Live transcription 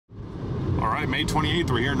right, May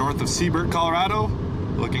 28th, we're here north of Seibert, Colorado,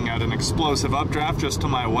 looking at an explosive updraft just to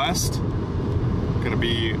my west. Gonna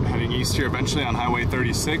be heading east here eventually on Highway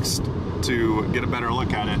 36 to get a better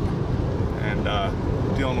look at it.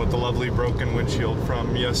 And dealing with the lovely broken windshield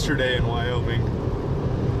from yesterday in Wyoming.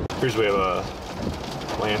 Here's we have a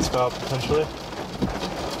Landspout potentially.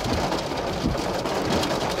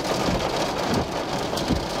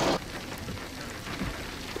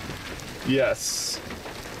 Yes.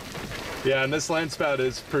 Yeah, and this Landspout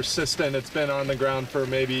is persistent. It's been on the ground for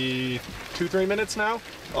maybe 2-3 minutes now.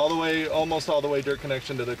 All the way, almost all the way dirt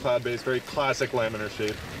connection to the cloud base. Very classic laminar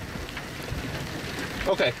shape.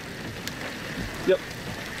 Okay. Yep.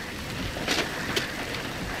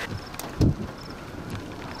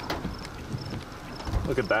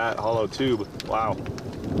 Look at that hollow tube. Wow.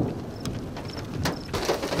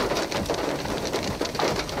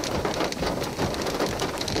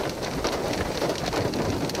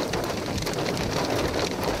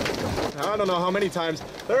 I don't know how many times.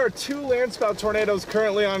 There are 2 Landspout tornadoes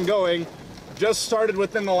currently ongoing. Just started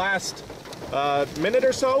within the last minute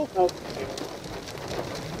or so. Okay.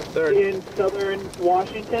 They're in southern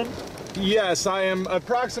Washington? Yes, I am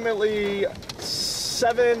approximately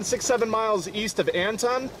 6-7 miles east of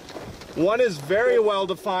Anton. One is very well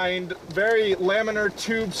defined, very laminar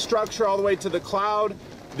tube structure all the way to the cloud.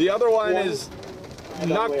 The other one is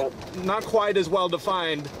not quite as well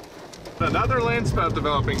defined. Another Landspout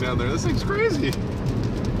developing down there. This thing's crazy.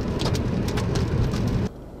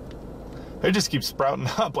 They just keep sprouting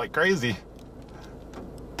up like crazy.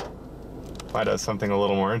 Might have something a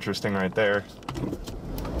little more interesting right there.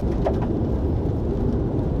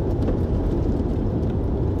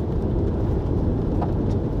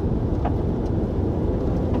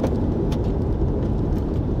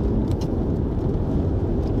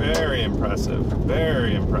 Very impressive.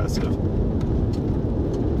 Very impressive.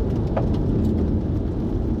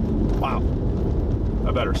 Wow.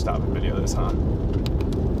 I better stop and video this, huh?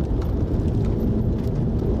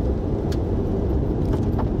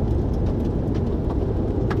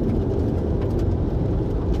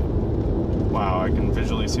 Wow, I can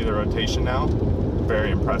visually see the rotation now. Very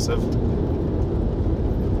impressive.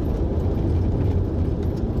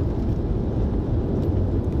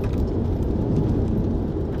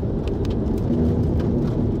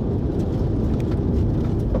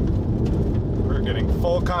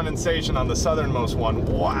 Full condensation on the southernmost one.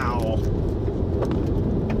 Wow.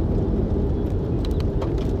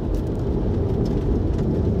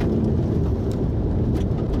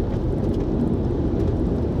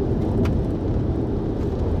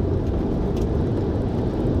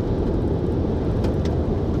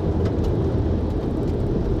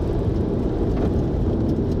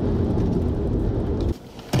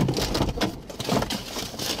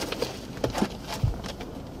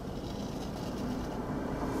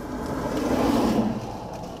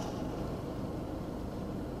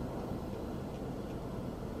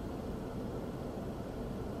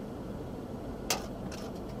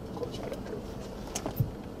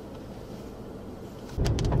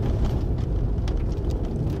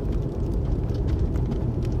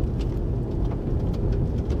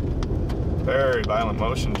 Very violent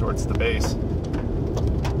motion towards the base.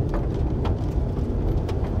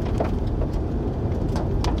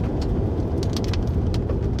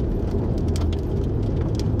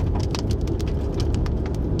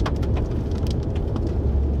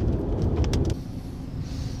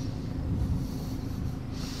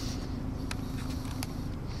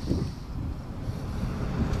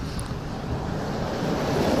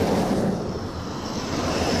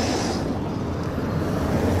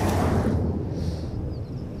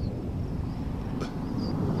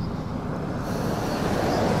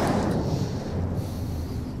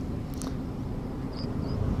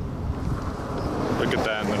 Look at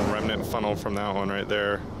that, and then remnant funnel from that one right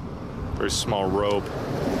there. Very small rope.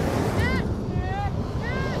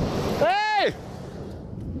 Hey!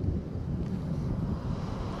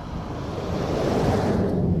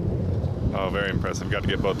 Oh, very impressive. Got to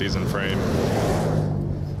get both these in frame.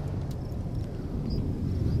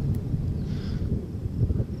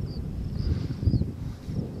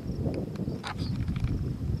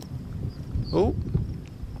 Oh.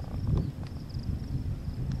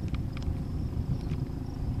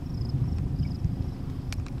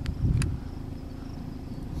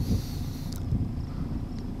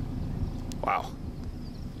 Wow.